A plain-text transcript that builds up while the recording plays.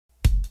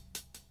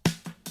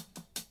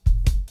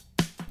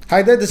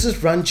Hi there, this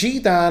is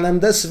Ranjit, and in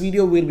this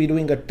video we'll be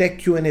doing a tech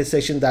Q&A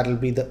session that will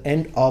be the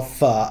end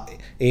of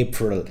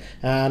April,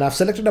 and I've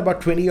selected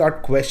about 20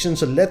 odd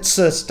questions, so let's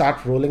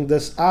start rolling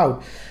this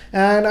out.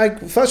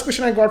 And first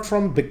question I got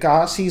from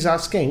Vikas. He's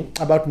asking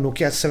about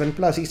Nokia 7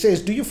 Plus. He says,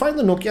 do you find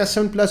the Nokia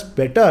 7 Plus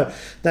better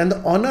than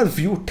the Honor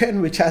View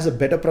 10, which has a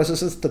better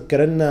processor, the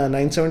current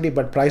 970,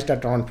 but priced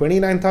at around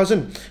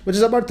 29,000, which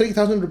is about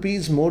 3,000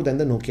 rupees more than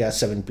the Nokia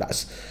 7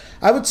 Plus?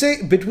 I would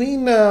say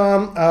between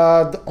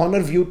the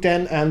Honor View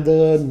 10 and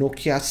the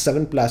Nokia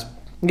 7 Plus,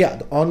 yeah,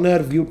 the Honor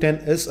View 10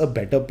 is a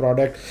better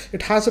product.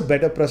 It has a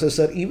better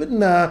processor.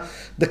 Even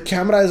the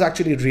camera is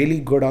actually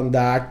really good on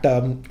that.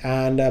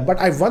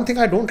 But one thing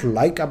I don't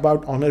like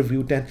about Honor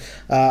View 10,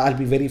 I'll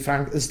be very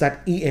frank, is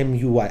that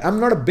EMUI. I'm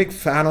not a big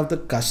fan of the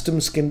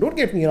custom skin. Don't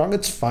get me wrong,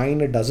 it's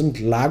fine. It doesn't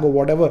lag or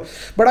whatever.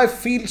 But I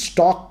feel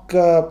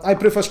I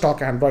prefer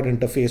stock Android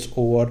interface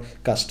over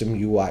custom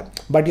UI.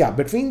 But yeah,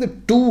 between the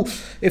two,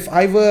 if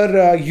I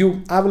were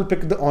you, I will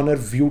pick the Honor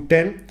View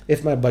 10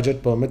 if my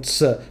budget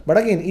permits. But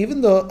again,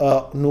 even the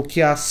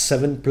Nokia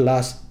 7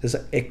 Plus is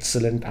an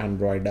excellent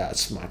Android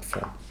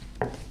smartphone.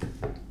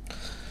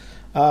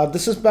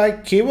 This is by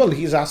Keval.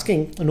 He's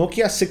asking,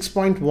 Nokia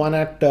 6.1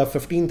 at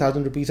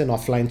 15,000 rupees in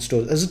offline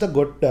stores. Is it a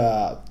good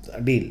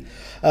deal?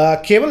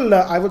 Keval,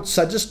 I would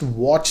suggest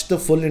watch the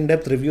full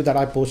in-depth review that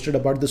I posted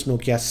about this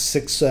Nokia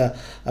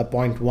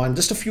 6.1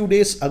 just a few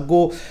days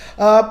ago.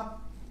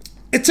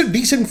 It's a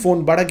decent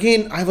phone, but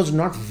again, I was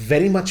not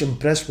very much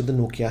impressed with the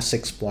Nokia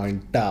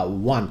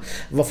 6.1.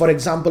 For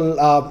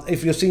example,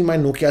 if you see my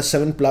Nokia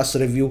 7 Plus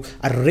review,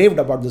 I raved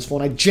about this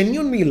phone. I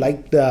genuinely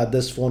liked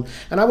this phone,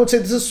 and I would say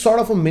this is sort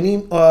of a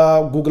mini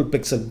Google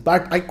Pixel,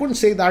 but I couldn't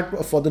say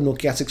that for the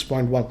Nokia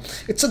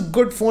 6.1. It's a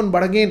good phone,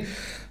 but again,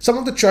 some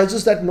of the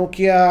choices that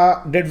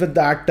Nokia did with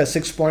that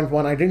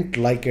 6.1, I didn't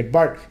like it.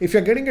 But if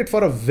you're getting it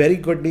for a very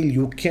good deal,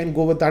 you can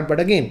go with that. But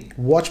again,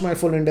 watch my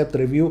full in-depth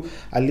review.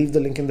 I'll leave the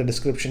link in the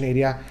description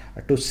area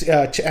to see,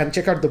 and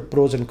check out the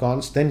pros and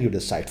cons. Then you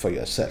decide for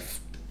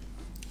yourself.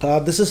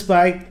 This is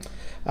by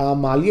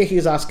Malia. He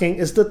is asking,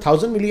 is the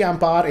 1000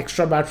 milliamp hour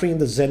extra battery in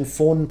the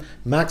Zenfone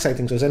Max, I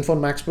think so, Zenfone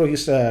Max Pro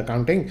he's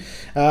counting,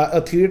 a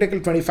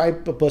theoretical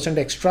 25%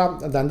 extra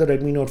than the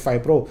Redmi Note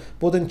 5 Pro,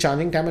 both in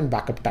charging time and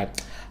backup time?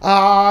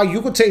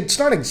 You could say it's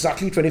not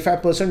exactly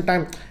 25%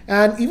 time,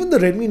 and even the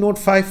Redmi Note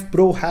 5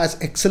 Pro has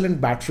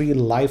excellent battery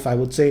life. I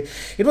would say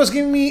it was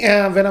giving me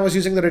when I was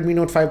using the Redmi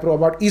Note 5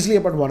 Pro easily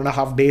about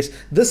 1.5 days.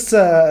 This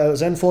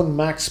Zenfone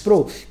Max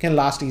Pro can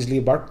last easily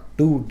about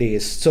 2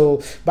 days.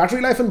 So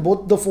battery life in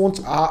both the phones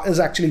is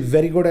actually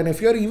very good, and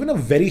if you're even a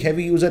very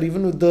heavy user,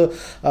 even with the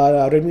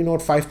Redmi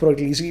Note 5 Pro, it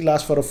will easily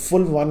last for a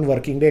full 1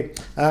 working day,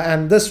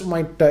 and this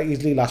might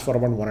easily last for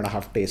about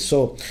 1.5 days.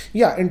 So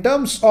yeah, in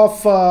terms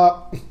of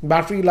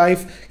battery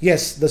life,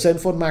 yes, the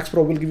Zenfone Max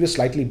Pro will give you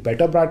slightly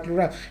better battery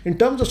life. In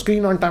terms of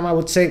screen on time, I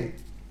would say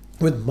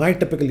with my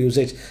typical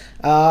usage,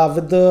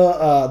 with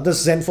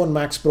this Zenfone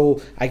Max Pro,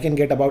 I can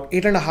get about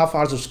 8.5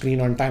 hours of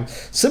screen on time.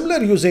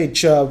 Similar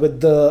usage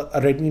with the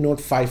Redmi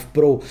Note 5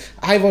 Pro,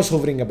 I was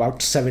hovering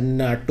about 7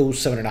 to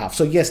 7.5.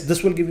 So yes,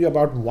 this will give you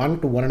about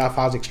 1 to 1.5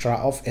 hours extra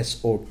of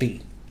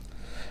SOT.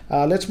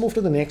 Let's move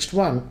to the next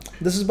one.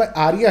 This is by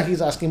Arya. He's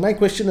asking, my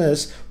question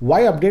is,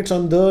 why updates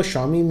on the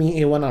Xiaomi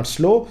Mi A1 are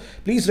slow?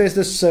 Please raise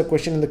this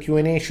question in the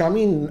Q&A.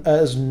 Xiaomi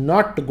is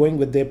not going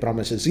with their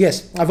promises.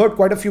 Yes, I've heard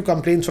quite a few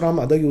complaints from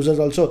other users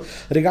also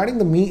regarding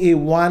the Mi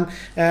A1,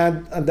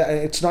 and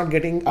it's not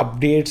getting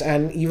updates,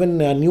 and even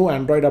new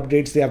Android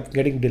updates, they are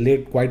getting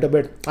delayed quite a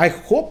bit. I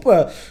hope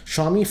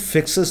Xiaomi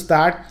fixes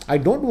that. I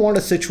don't want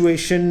a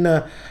situation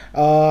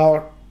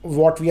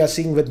what we are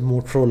seeing with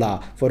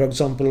Motorola. For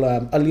example,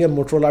 earlier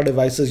Motorola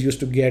devices used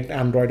to get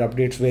Android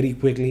updates very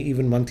quickly,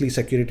 even monthly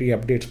security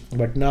updates,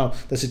 but now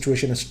the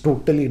situation is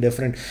totally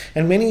different,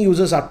 and many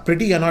users are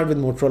pretty annoyed with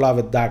Motorola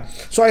with that.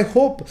 So I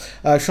hope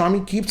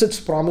Xiaomi keeps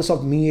its promise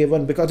of Mi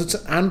A1, because it's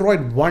an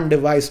Android One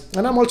device,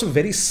 and I'm also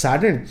very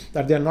saddened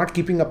that they are not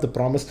keeping up the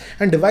promise.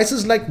 And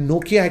devices like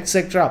Nokia,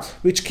 etc.,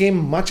 which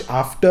came much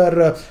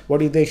after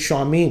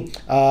Xiaomi,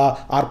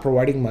 are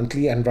providing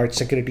monthly Android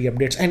security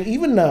updates, and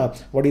even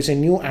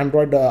new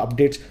Android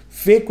updates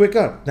far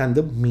quicker than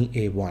the Mi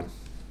A1.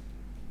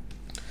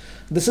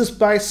 This is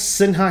by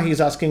Sinha. He's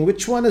asking,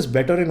 which one is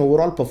better in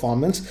overall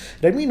performance,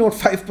 Redmi Note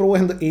 5 Pro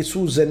and the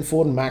Asus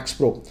Zenfone Max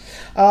Pro?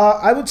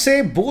 I would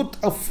say both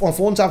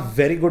phones are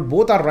very good.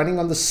 Both are running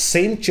on the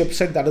same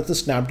chipset, that is the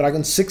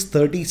Snapdragon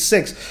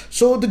 636.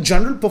 So the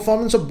general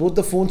performance of both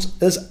the phones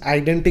is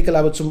identical,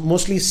 I would say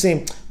mostly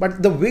same,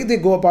 but the way they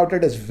go about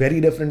it is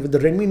very different. With the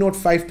Redmi Note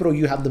 5 Pro,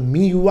 you have the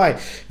MIUI,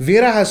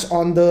 whereas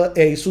on the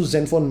Asus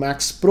Zenfone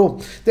Max Pro,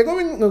 they're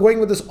going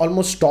with this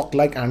almost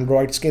stock-like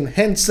Android skin.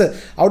 Hence,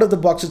 out of the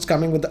box, it's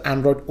coming with the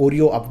Android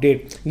Oreo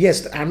update.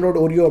 Yes, the Android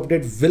Oreo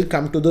update will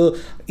come to the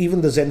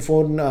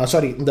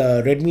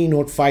Redmi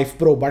Note 5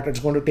 Pro, but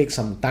it's going to take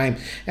some time.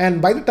 And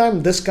by the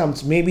time this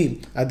comes,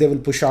 maybe they will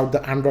push out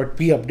the Android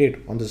P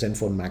update on the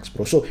Zenfone Max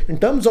Pro. So in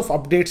terms of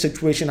update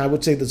situation, I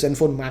would say the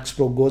Zenfone Max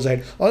Pro goes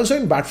ahead. Also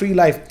in battery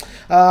life,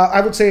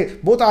 I would say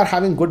both are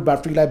having good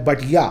battery life,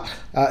 but yeah,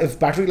 if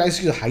battery life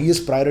is the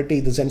highest priority,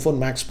 the Zenfone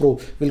Max Pro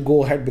will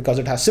go ahead because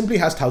it simply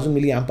has 1000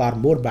 milliamp hour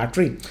more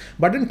battery.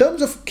 But in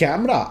terms of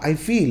camera, I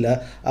feel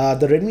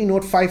the Redmi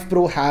Note 5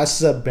 Pro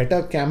has a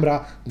better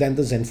camera than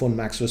the Zenfone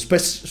Max Pro.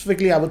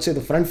 Specifically, I would say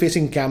the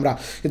front-facing camera.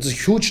 It's a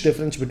huge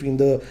difference between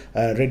the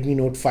Redmi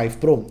Note 5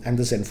 Pro and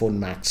the Zenfone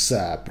Max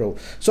Pro.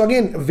 So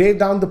again, weigh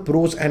down the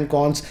pros and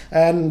cons,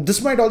 and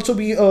this might also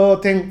be a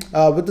thing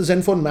with the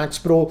Zenfone Max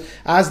Pro.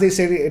 As they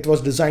say, it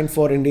was designed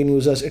for Indian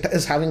users. It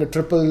is having a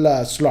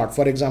triple slot.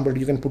 For example,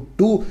 you can put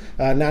two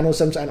nano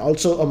SIMs and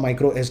also a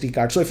micro SD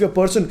card. So if you're a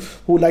person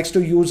who likes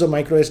to use a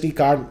micro SD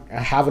card,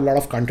 have a lot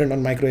of content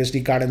on micro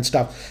SD card and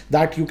stuff,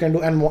 that you can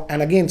do,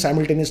 and again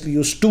simultaneously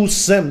use two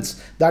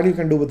SIMs, that you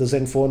can do with the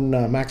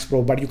Zenfone Max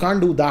Pro, but you can't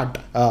do that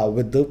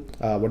with the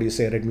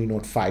Redmi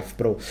Note 5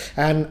 Pro.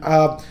 And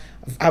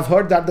I've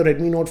heard that the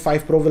Redmi Note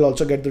 5 Pro will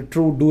also get the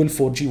true dual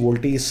 4G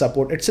Volte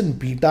support. It's in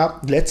beta.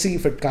 Let's see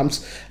if it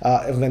comes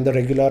when the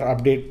regular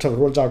update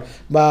rolls out.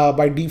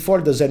 By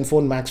default, the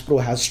Zenfone Max Pro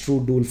has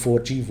true dual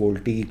 4G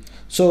Volte.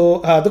 So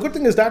the good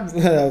thing is that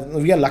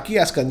we are lucky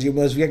as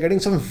consumers. We are getting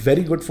some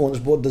very good phones,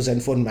 both the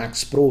Zenfone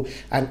Max Pro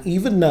and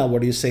even the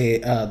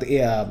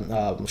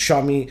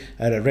Xiaomi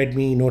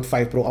Redmi Note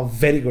 5 Pro are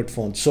very good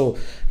phones. So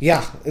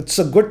yeah, it's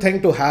a good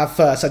thing to have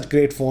such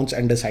great phones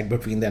and decide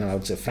between them, I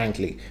would say,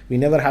 frankly. We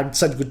never had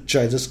such good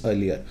choices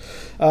earlier.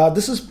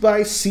 This is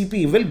by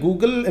CP. Will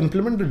Google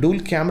implement the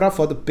dual camera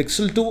for the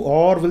Pixel 2,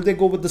 or will they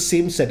go with the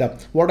same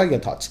setup? What are your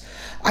thoughts?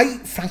 I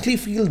frankly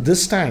feel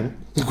this time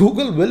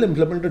Google will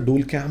implement a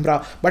dual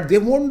camera, but they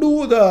won't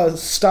do the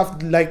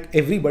stuff like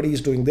everybody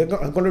is doing. They're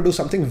going to do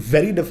something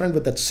very different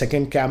with that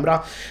second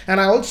camera.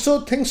 And I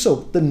also think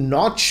so the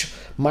notch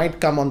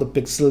might come on the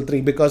Pixel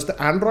 3 because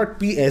the Android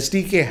P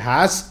SDK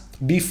has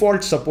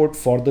default support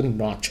for the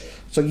notch.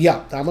 So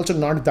yeah, I'm also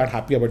not that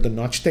happy about the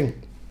notch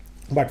thing,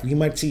 but we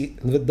might see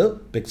with the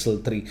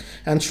Pixel 3.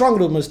 And strong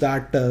rumors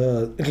that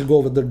it'll go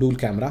with the dual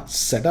camera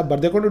setup,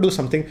 but they're going to do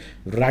something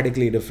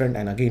radically different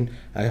and again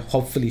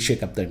hopefully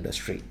shake up the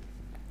industry.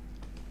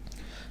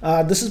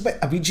 This is by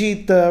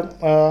Abhijit.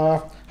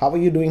 How are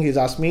you doing? He's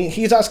asking,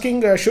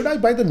 should I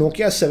buy the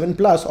Nokia 7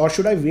 Plus or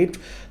should I wait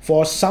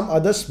for some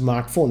other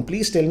smartphone?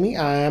 Please tell me,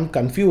 I am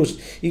confused,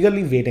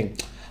 eagerly waiting.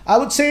 I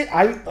would say,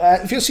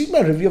 if you've seen my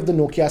review of the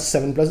Nokia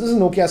 7 Plus, this is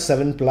Nokia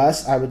 7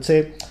 Plus, I would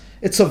say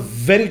it's a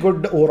very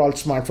good overall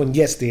smartphone.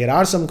 Yes, there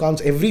are some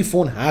cons. Every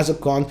phone has a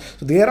con.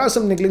 So there are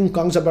some niggling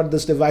cons about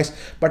this device.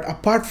 But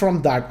apart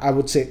from that, I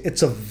would say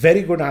it's a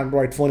very good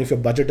Android phone if your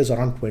budget is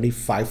around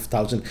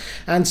 25,000.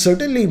 And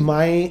certainly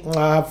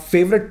my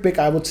favorite pick,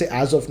 I would say,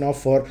 as of now,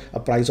 for a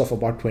price of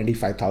about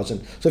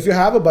 25,000. So if you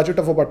have a budget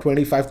of about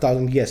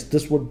 25,000, yes,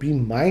 this would be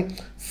my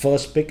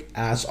first pick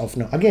as of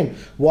now. Again,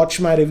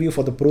 watch my review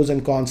for the pros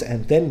and cons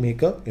and then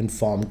make an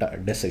informed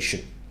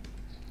decision.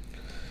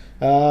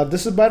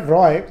 This is by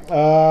Roy.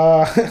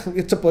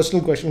 It's a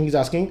personal question. He's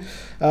asking,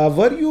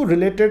 were you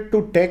related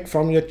to tech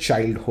from your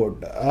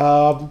childhood?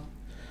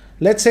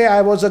 Let's say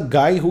I was a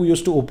guy who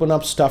used to open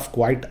up stuff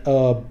quite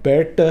a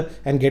bit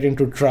and get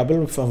into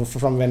trouble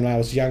from when I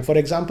was young. For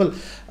example,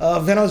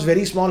 when I was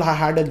very small, I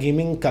had a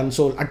gaming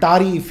console,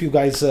 Atari, if you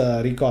guys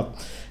recall.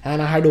 And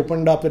I had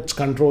opened up its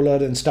controller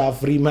and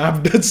stuff,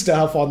 remapped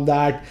stuff on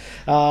that,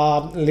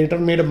 later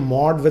made a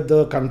mod with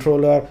the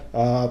controller.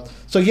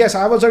 So yes,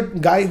 I was a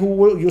guy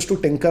who used to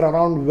tinker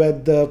around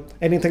with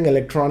anything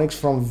electronics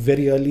from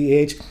very early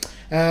age.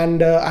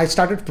 And I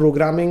started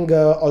programming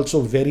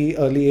also very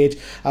early age.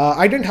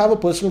 I didn't have a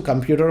personal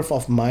computer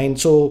of mine.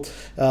 So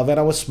when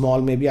I was small,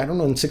 maybe, I don't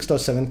know, in 6th or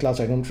 7th class,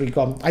 I don't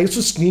recall, I used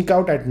to sneak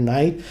out at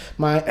night.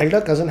 My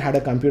elder cousin had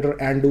a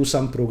computer and do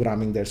some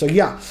programming there. So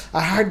yeah, I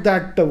had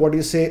that,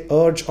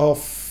 urge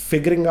of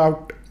figuring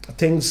out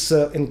things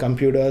in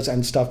computers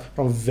and stuff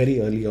from very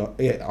early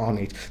on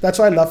age. That's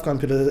why I love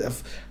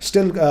computers.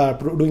 Still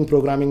doing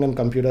programming on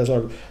computers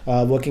or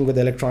working with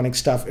electronic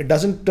stuff, it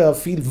doesn't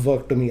feel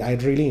work to me. I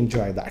really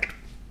enjoy that.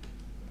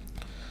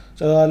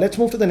 So let's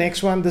move to the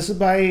next one. This is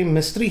by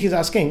Mystery. He's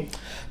asking,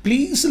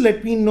 please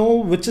let me know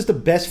which is the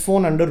best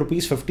phone under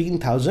rupees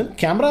 15,000.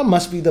 Camera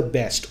must be the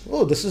best.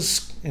 Oh, this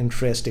is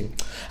interesting.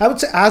 I would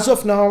say as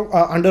of now,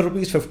 under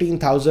rupees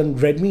 15,000,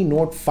 Redmi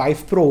Note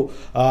 5 Pro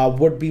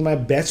would be my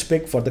best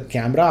pick for the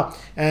camera.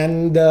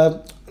 And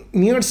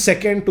near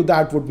second to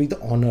that would be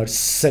the Honor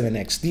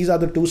 7X. These are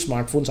the two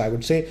smartphones I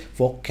would say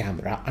for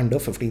camera under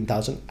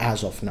 15,000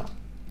 as of now.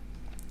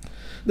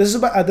 This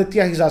is by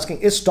Aditya. He's asking,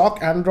 is stock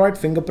Android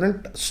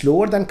fingerprint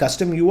slower than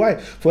custom UI?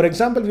 For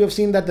example, we have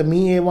seen that the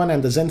Mi A1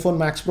 and the Zenfone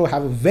Max Pro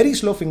have a very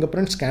slow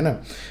fingerprint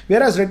scanner,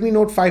 whereas Redmi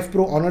Note 5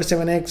 Pro, Honor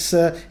 7X,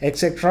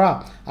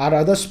 etc. are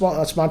other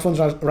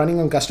smartphones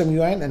running on custom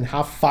UI and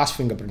have fast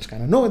fingerprint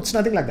scanner. No, it's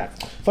nothing like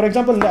that. For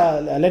example,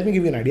 let me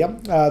give you an idea.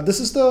 This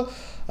is the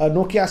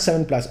Nokia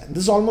 7 Plus.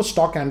 This is almost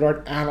stock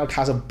Android, and it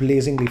has a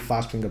blazingly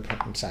fast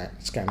fingerprint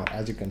scanner,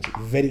 as you can see,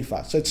 very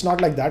fast. So it's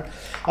not like that.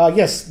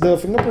 Yes, the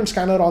fingerprint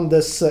scanner on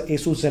this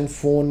Asus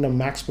Zenfone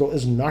Max Pro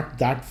is not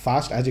that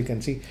fast, as you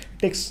can see. It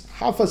takes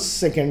half a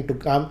second to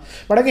come.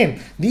 But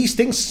again, these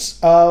things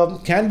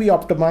can be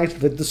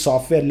optimized with the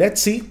software.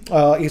 Let's see.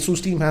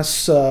 Asus team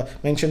has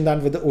mentioned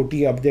that with the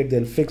OTA update,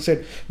 they'll fix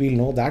it. We'll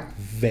know that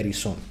very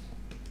soon.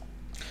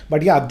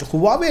 But yeah,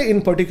 Huawei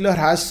in particular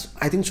has,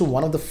 I think so,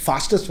 one of the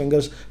fastest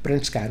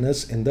fingerprint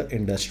scanners in the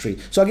industry.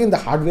 So again, the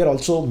hardware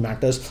also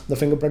matters, the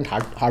fingerprint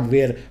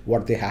hardware,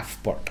 what they have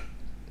put.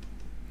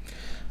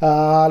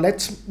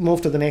 Let's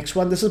move to the next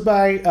one. This is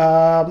by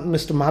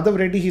Mr. Madhav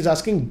Reddy. He's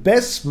asking,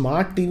 best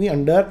smart TV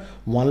under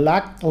 1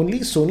 lakh, only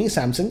Sony,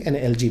 Samsung and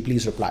LG.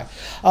 Please reply.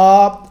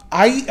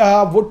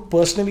 I would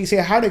personally say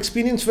I had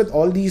experience with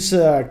all these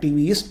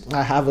TVs.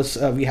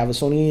 We have a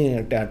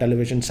Sony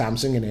television,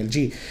 Samsung and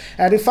LG.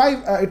 And if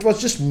it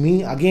was just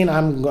me, again,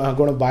 I'm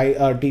going to buy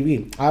a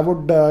TV, I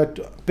would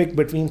pick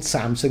between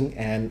Samsung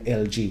and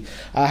LG.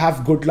 I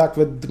have good luck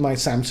with my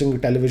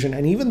Samsung television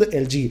and even the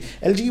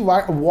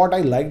LG. What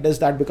I liked is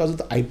that because of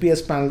the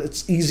IPS panel,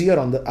 it's easier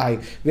on the eye.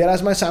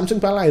 Whereas my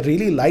Samsung panel, I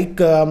really like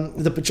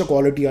the picture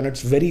quality on it.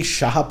 It's very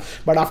sharp.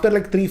 But after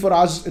like 3-4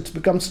 hours, it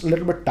becomes a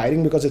little bit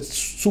tiring because it's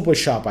super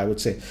sharp, I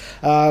would say.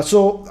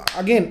 So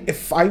again,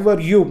 if I were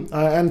you,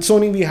 and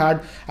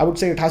Sony I would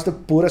say it has the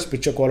poorest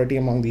picture quality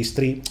among these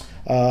three.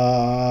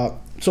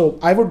 So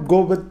I would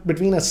go with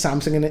between a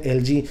Samsung and an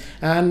LG.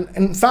 And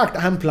in fact,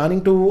 I'm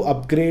planning to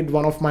upgrade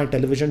one of my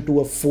television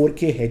to a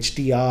 4K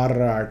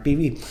HDR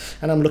TV.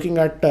 And I'm looking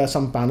at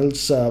some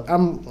panels.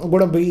 I'm going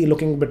to be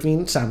looking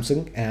between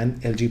Samsung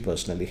and LG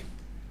personally.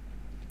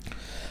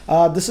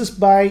 This is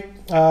by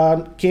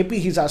KP.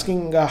 He's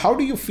asking, how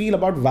do you feel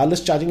about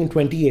wireless charging in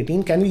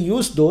 2018? Can we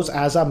use those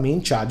as our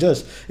main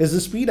chargers? Is the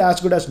speed as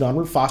good as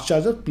normal fast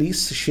charger?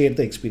 Please share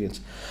the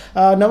experience.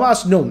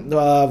 Nawaz, no,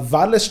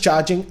 wireless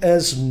charging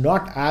is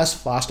not as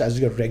fast as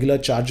your regular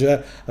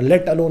charger,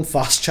 let alone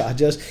fast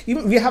chargers.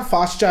 Even we have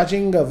fast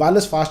charging,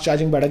 wireless fast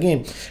charging, but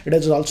again, it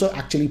is also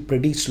actually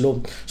pretty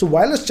slow. So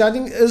wireless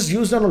charging is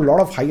used on a lot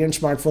of high-end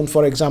smartphones.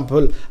 For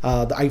example,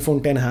 the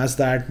iPhone 10 has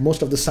that.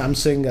 Most of the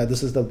Samsung,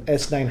 this is the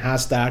S9,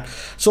 has that.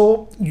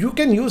 So you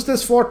can use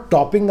this for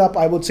topping up,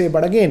 I would say.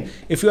 But again,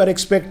 if you are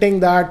expecting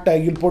that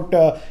you'll put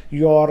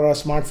your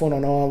smartphone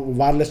on a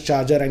wireless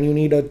charger and you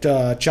need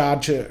a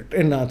charge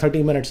in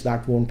 30 minutes,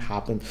 that won't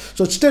happen.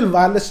 So still,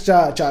 wireless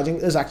charging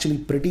is actually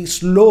pretty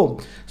slow.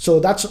 So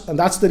that's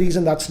the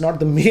reason that's not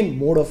the main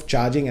mode of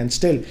charging. And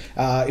still,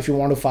 if you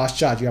want to fast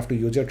charge, you have to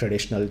use your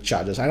traditional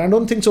chargers. And I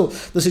don't think so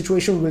the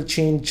situation will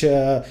change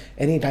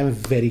anytime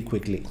very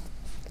quickly.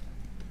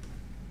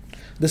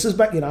 This is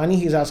by Irani.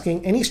 He's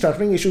asking, any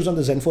stuttering issues on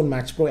the Zenfone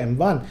Max Pro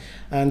M1?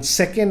 And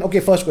second, okay,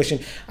 first question.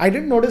 I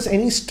didn't notice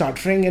any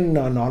stuttering in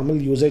normal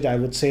usage, I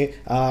would say.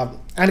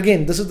 And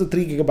again, this is the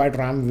 3GB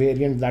RAM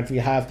variant that we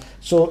have.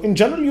 So in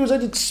general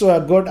usage, it's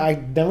good. I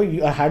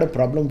never had a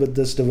problem with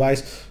this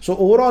device. So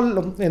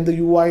overall in the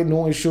UI,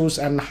 no issues,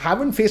 and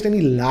haven't faced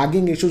any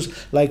lagging issues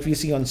like we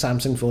see on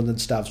Samsung phones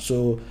and stuff.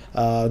 So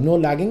no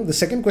lagging. The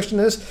second question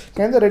is,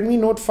 can the Redmi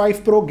Note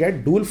 5 Pro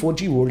get dual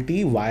 4G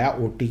VoLTE via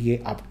OTA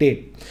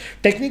update?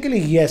 Technically,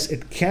 yes,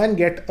 it can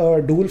get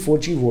a dual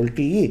 4G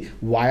VoLTE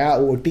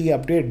via OTA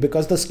update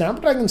because the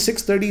Snapdragon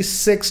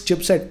 636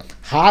 chipset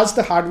has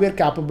the hardware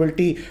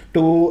capability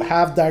to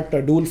have that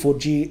dual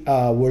 4G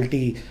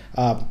VoLTE.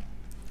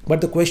 But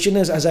the question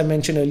is, as I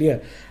mentioned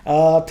earlier,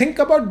 think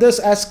about this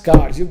as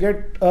cars. You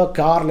get a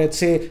car, let's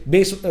say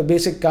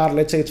basic car,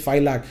 let's say it's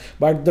 5 lakh,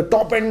 but the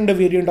top end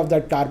variant of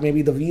that car,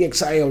 maybe the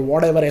VXI or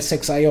whatever,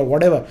 SXI or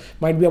whatever,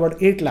 might be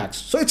about 8 lakhs.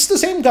 So it's the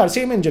same car,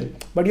 same engine,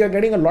 but you're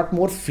getting a lot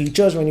more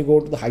features when you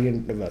go to the high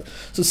end level.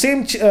 So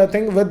same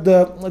thing with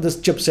this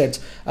chipsets.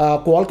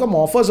 Qualcomm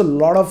offers a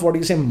lot of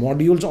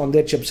modules on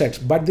their chipsets,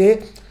 but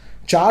they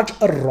charge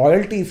a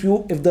royalty if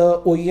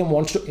the OEM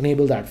wants to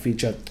enable that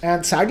feature.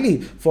 And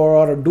sadly,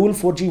 for dual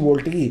 4G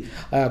VoLTE,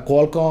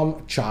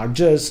 Qualcomm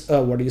charges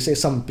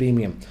some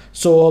premium.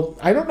 So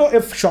I don't know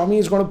if Xiaomi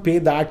is going to pay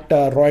that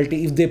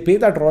royalty. If they pay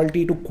that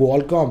royalty to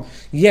Qualcomm,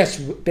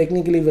 yes,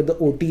 technically with the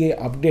OTA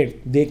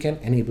update, they can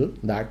enable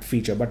that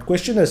feature. But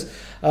question is,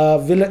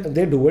 will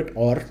they do it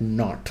or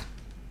not?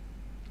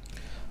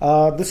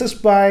 This is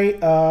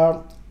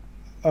by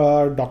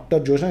Dr.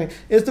 Joshan.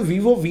 Is the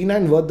Vivo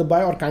V9 worth the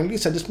buy, or kindly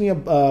suggest me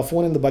a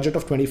phone in the budget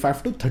of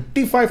 25 to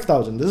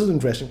 35,000? This is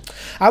interesting.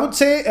 I would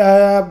say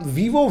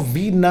Vivo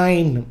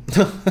V9.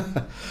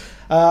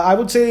 I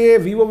would say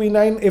Vivo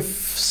V9, if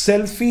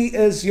selfie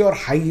is your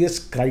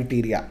highest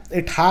criteria,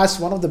 it has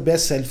one of the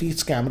best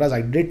selfies cameras.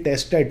 I did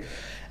test it.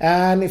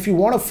 And if you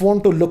want a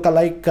phone to look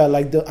alike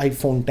like the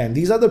iPhone 10,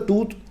 these are the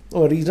two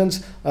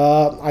reasons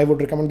I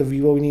would recommend the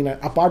Vivo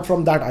V9. Apart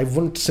from that, I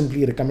wouldn't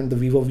simply recommend the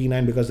Vivo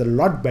V9 because they're a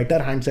lot better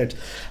handsets.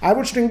 I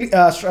would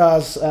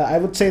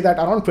say that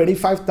around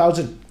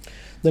 25,000,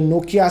 the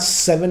Nokia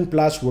 7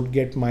 Plus would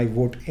get my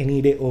vote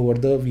any day over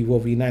the Vivo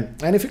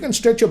V9. And if you can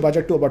stretch your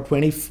budget to about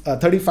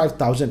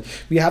 35,000,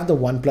 we have the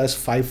OnePlus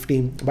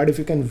 5T. But if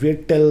you can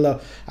wait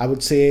till I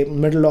would say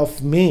middle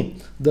of May,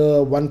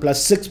 the OnePlus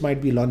 6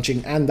 might be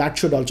launching, and that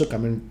should also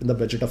come in the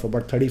budget of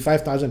about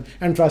 35,000.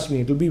 And trust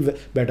me, it will be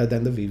better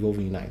than the Vivo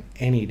V9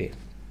 any day.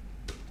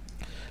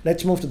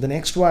 Let's move to the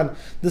next one.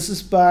 This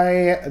is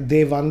by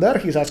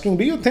Devandar. He's asking,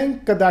 do you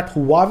think that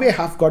Huawei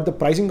have got the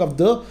pricing of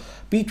the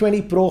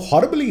P20 Pro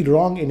horribly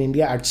wrong in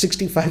India at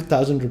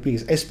 65,000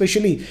 rupees,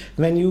 especially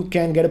when you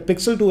can get a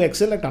Pixel 2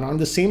 XL at around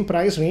the same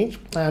price range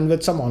and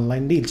with some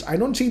online deals? I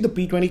don't see the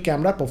P20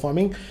 camera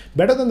performing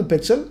better than the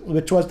Pixel,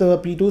 which was the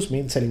P2's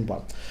main selling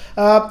point.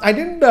 I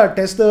didn't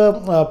test the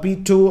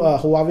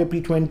P2 Huawei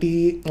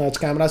P20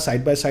 camera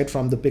side by side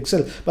from the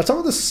Pixel, but some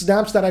of the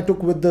snaps that I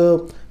took with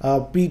the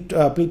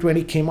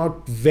P20 came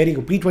out very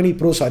good. P20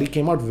 Pro, sorry,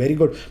 came out very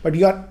good. But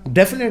you are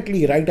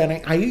definitely right,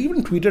 and I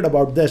even tweeted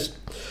about this.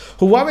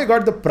 Huawei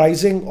got the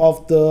pricing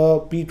of the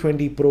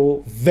P20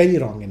 Pro very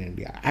wrong in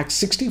India. At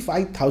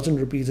 65,000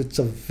 rupees, it's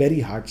a very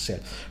hard sell.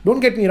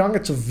 Don't get me wrong,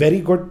 it's a very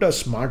good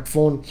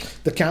smartphone.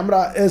 The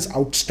camera is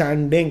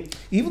outstanding.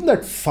 Even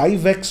that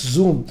 5x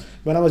zoom,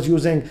 when I was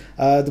using,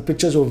 the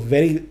pictures were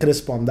very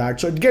crisp on that.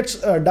 So it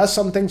does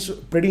some things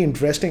pretty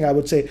interesting, I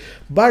would say.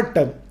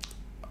 But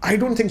I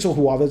don't think so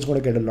Huawei is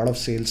going to get a lot of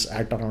sales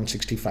at around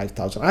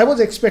 65,000. I was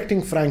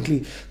expecting,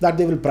 frankly, that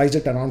they will price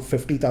it around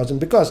 50,000,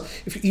 because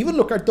if you even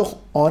look at the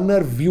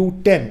Honor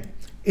View 10,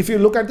 if you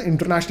look at the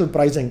international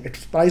pricing,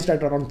 it's priced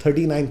at around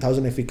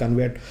 39,000 if we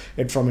convert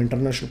it from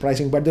international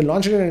pricing, but they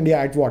launched it in India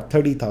at what,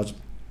 30,000.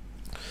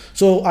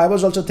 So I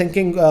was also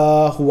thinking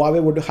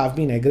Huawei would have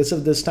been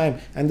aggressive this time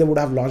and they would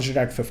have launched it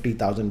at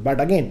 50,000.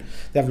 But again,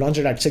 they have launched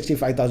it at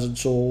 65,000.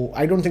 So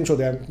I don't think so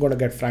they're going to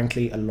get,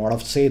 frankly, a lot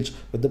of sales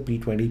with the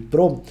P20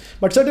 Pro.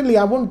 But certainly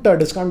I won't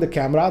discount the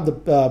camera. The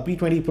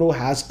P20 Pro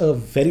has a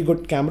very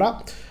good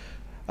camera.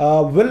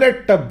 Will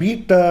it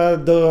beat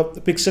the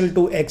Pixel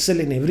 2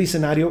 XL in every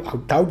scenario? I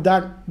doubt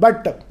that.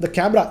 But the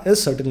camera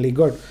is certainly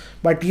good.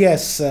 But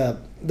yes, the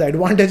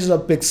advantages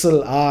of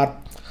Pixel are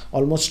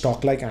almost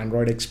stock like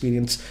Android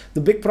experience. The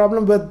big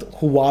problem with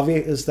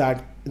Huawei is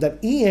that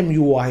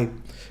EMUI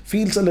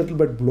feels a little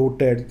bit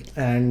bloated,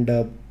 and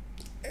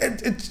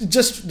it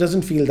just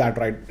doesn't feel that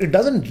right. It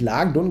doesn't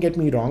lag, don't get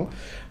me wrong,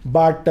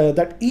 but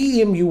that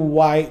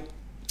EMUI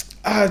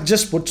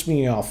just puts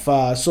me off.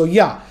 So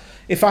yeah,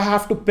 if I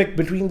have to pick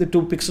between the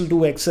two, Pixel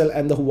 2 XL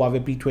and the Huawei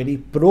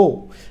P20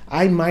 Pro,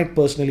 I might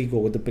personally go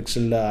with the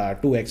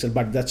Pixel 2 XL,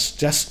 but that's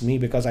just me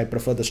because I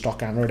prefer the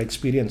stock Android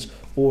experience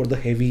over the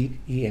heavy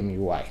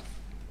EMUI.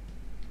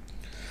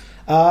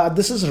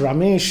 This is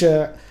Ramesh.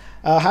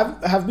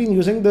 Have been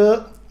using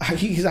the...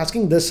 He's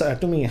asking this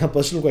to me, a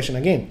personal question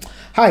again.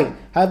 Hi,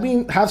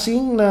 have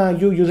seen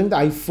you using the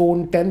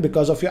iPhone 10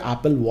 because of your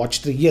Apple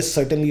Watch 3. Yes,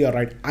 certainly you're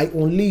right. I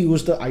only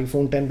use the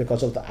iPhone 10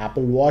 because of the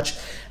Apple Watch,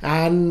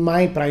 and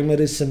my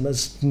primary SIM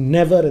is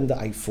never in the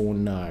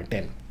iPhone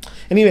 10.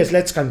 Anyways,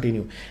 let's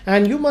continue.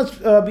 And you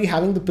must be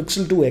having the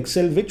Pixel 2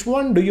 XL. Which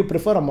one do you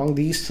prefer among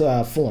these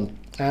phones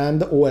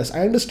and the OS?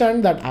 I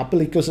understand that Apple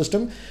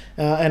ecosystem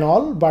and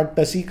all, but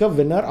seek a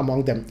winner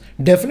among them.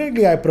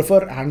 Definitely, I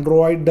prefer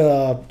Android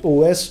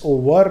OS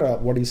over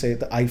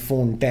the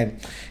iPhone 10.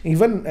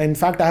 Even, in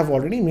fact, I have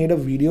already made a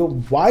video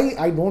why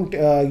I don't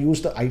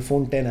use the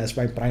iPhone 10 as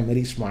my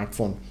primary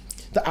smartphone.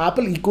 The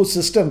Apple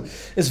ecosystem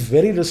is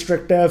very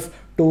restrictive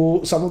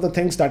to some of the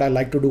things that I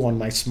like to do on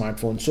my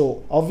smartphone.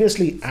 So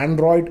obviously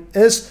Android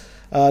is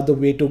the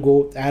way to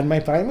go, and my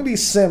primary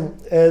SIM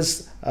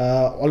is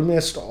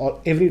almost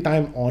every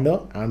time on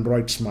a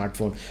Android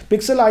smartphone.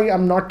 Pixel, I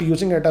am not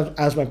using it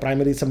as my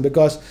primary SIM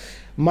because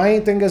my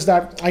thing is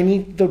that I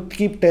need to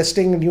keep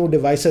testing new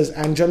devices,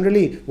 and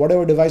generally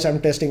whatever device I'm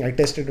testing, I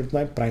test it with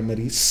my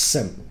primary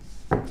SIM.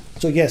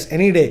 So yes,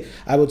 any day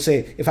I would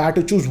say if I had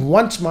to choose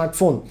one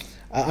smartphone,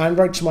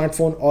 Android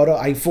smartphone or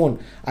an iPhone,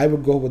 I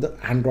would go with the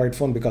Android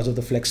phone because of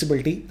the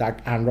flexibility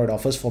that Android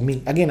offers for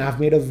me. Again, I've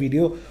made a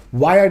video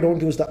why I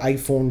don't use the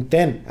iPhone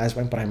 10 as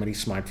my primary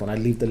smartphone. I'll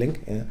leave the link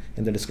in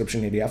the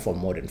description area for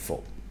more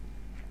info.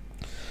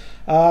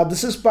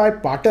 This is by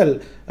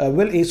Patel.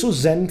 Will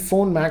Asus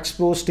Zenfone Max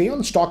Pro stay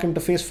on stock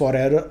interface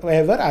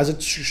forever as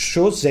it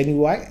shows Zen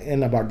UI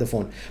in about the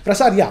phone?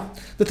 Prasad, yeah.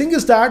 The thing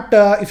is that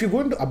if you go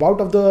into about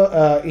of the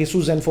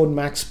Asus Zenfone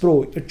Max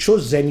Pro, it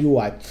shows Zen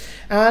UI.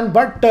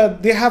 But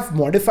they have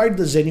modified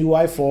the Zen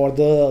UI for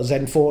the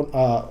Asus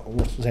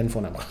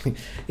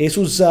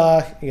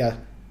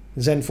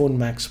Zenfone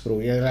Max Pro.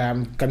 Yeah,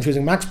 I'm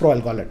confusing. Max Pro,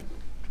 I'll call it.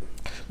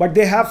 But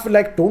they have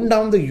like toned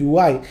down the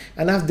UI,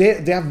 and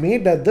they have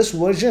made this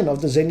version of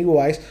the Zen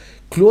UI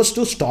close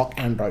to stock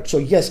Android. So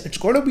yes, it's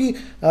going to be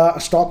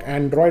stock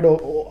Android,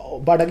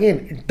 but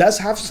again, it does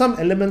have some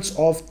elements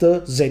of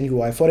the Zen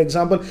UI. For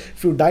example,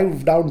 if you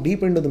dive down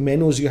deep into the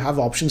menus, you have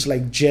options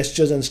like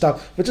gestures and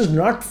stuff, which is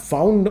not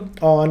found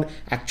on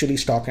actually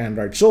stock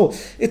Android. So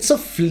it's a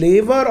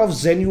flavor of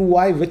Zen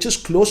UI which is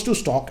close to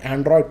stock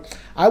Android.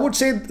 I would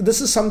say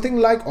this is something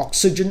like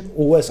Oxygen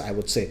OS. I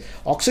would say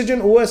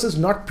Oxygen OS is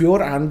not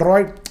pure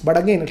Android, but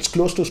again, it's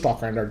close to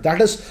stock Android. That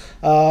is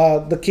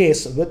the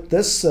case with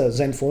this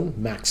Zenfone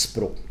Max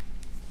Pro.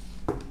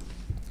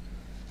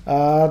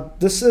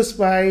 This is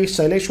by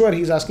Saileshwar.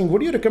 He's asking,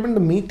 would you recommend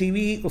the Mi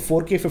TV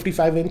 4K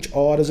 55-inch,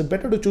 or is it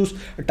better to choose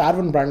a Tier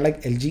 1 brand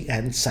like LG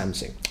and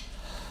Samsung?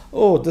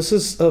 Oh, this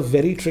is a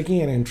very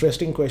tricky and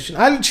interesting question.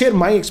 I'll share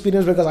my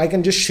experience because I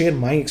can just share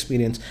my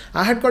experience.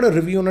 I had got a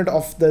review unit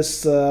of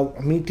this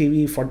Mi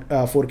TV for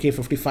 4K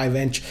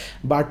 55-inch,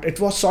 but it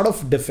was sort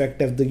of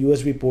defective. The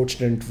USB ports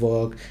didn't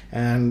work,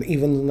 and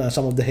even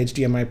some of the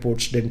HDMI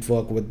ports didn't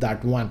work with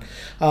that one.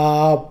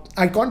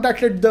 I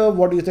contacted the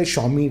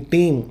Xiaomi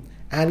team,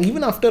 and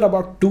even after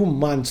about 2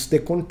 months, they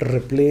couldn't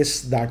replace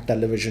that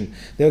television.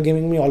 They were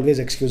giving me always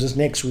excuses,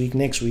 next week.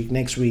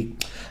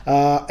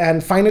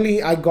 And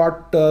finally, I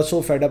got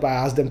so fed up, I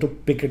asked them to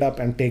pick it up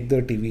and take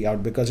the TV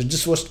out because it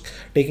just was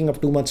taking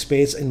up too much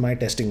space in my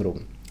testing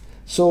room.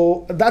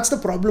 So that's the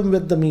problem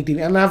with the Mi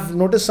TV. And I've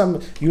noticed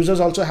some users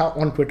also have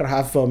on Twitter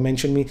have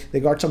mentioned me, they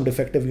got some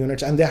defective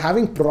units and they're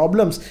having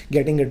problems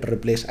getting it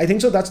replaced. I think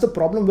so that's the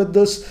problem with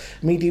this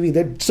Mi TV.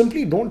 They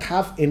simply don't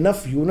have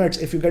enough units.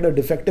 If you get a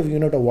defective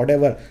unit or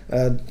whatever,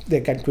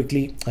 they can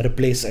quickly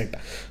replace it.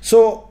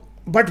 So,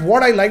 but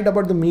what I liked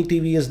about the Mi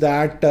TV is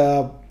that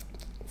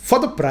for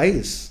the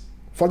price,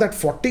 for that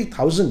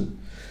 40,000,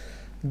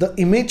 the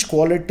image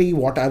quality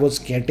what I was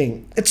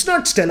getting, it's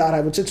not stellar. I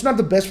would say it's not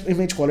the best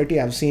image quality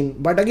I've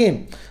seen, but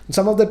again,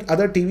 some of the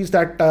other TVs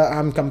that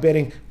I'm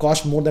comparing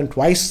cost more than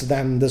twice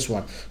than this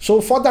one.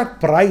 So for that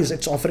price,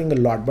 it's offering a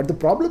lot. But the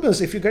problem is,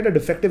 if you get a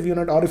defective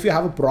unit or if you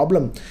have a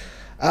problem,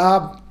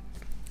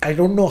 I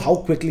don't know how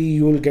quickly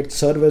you will get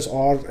service,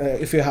 or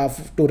if you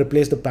have to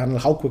replace the panel,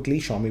 how quickly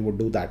Xiaomi would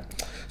do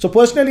that. So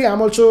personally,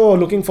 I'm also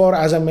looking for,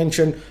 as I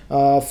mentioned,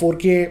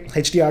 4K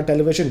HDR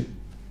television.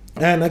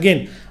 And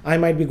again, I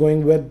might be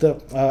going with the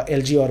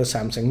LG or a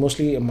Samsung.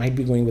 Mostly I might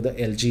be going with the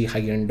LG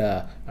high-end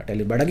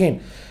television. But again,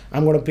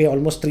 I'm going to pay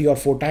almost 3 or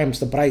 4 times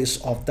the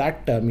price of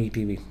that Mi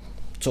TV.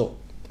 So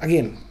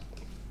again,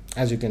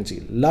 as you can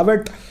see, love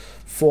it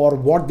for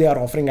what they are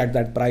offering at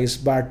that price.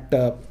 But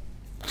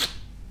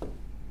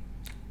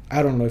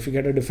I don't know, if you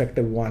get a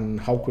defective one,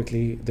 how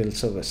quickly they'll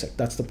service it.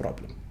 That's the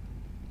problem.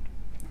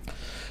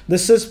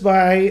 This is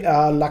by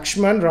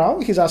Lakshman Rao.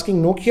 He's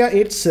asking, Nokia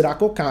 8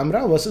 Sirocco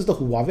camera versus the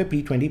Huawei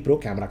P20 Pro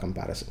camera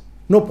comparison.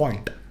 No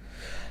point.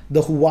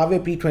 The Huawei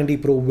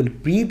P20 Pro will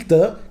beat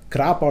the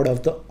crap out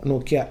of the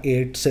Nokia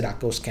 8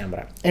 Sirocco's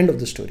camera. End of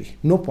the story.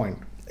 No point.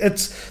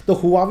 It's the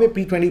Huawei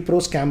P20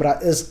 Pro's camera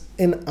is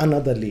in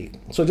another league.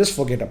 So just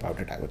forget about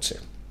it, I would say.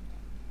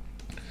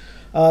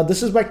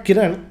 This is by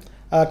Kiran.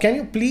 Can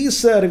you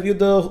please review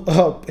the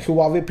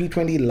Huawei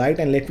P20 Lite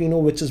and let me know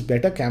which is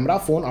better camera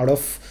phone out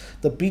of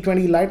the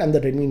P20 Lite and the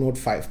Redmi Note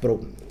 5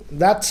 Pro?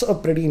 That's a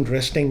pretty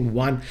interesting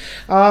one.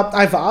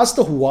 I've asked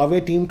the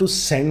Huawei team to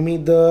send me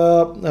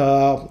the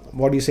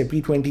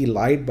P20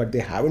 Lite, but they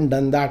haven't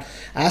done that.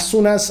 As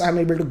soon as I'm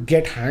able to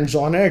get hands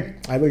on it,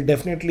 I will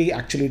definitely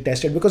actually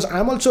test it, because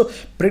I'm also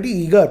pretty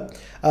eager.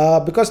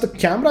 Because the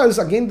camera is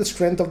again the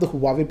strength of the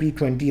Huawei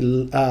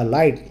P20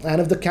 Lite,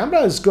 and if the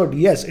camera is good,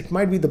 yes, it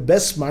might be the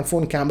best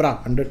smartphone camera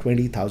under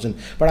 20,000,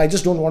 but I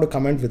just don't want to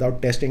comment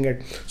without testing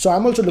it. So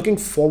I'm also looking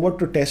forward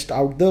to test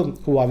out the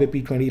Huawei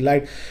P20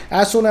 Lite.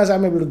 As soon as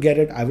I'm able to get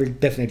it, I will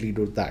definitely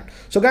do that.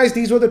 So guys,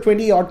 these were the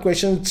 20 odd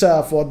questions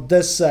for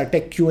this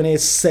tech Q&A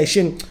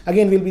session.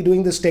 Again, we'll be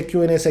doing this tech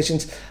Q&A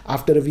sessions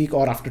after a week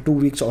or after 2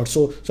 weeks or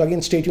so. So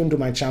again, stay tuned to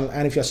my channel,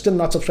 and if you're still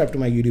not subscribed to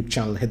my YouTube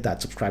channel, hit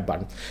that subscribe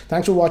button.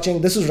 Thanks for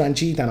watching. This is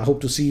Ranjit, and I hope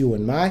to see you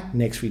in my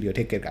next video.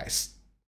 Take care, guys.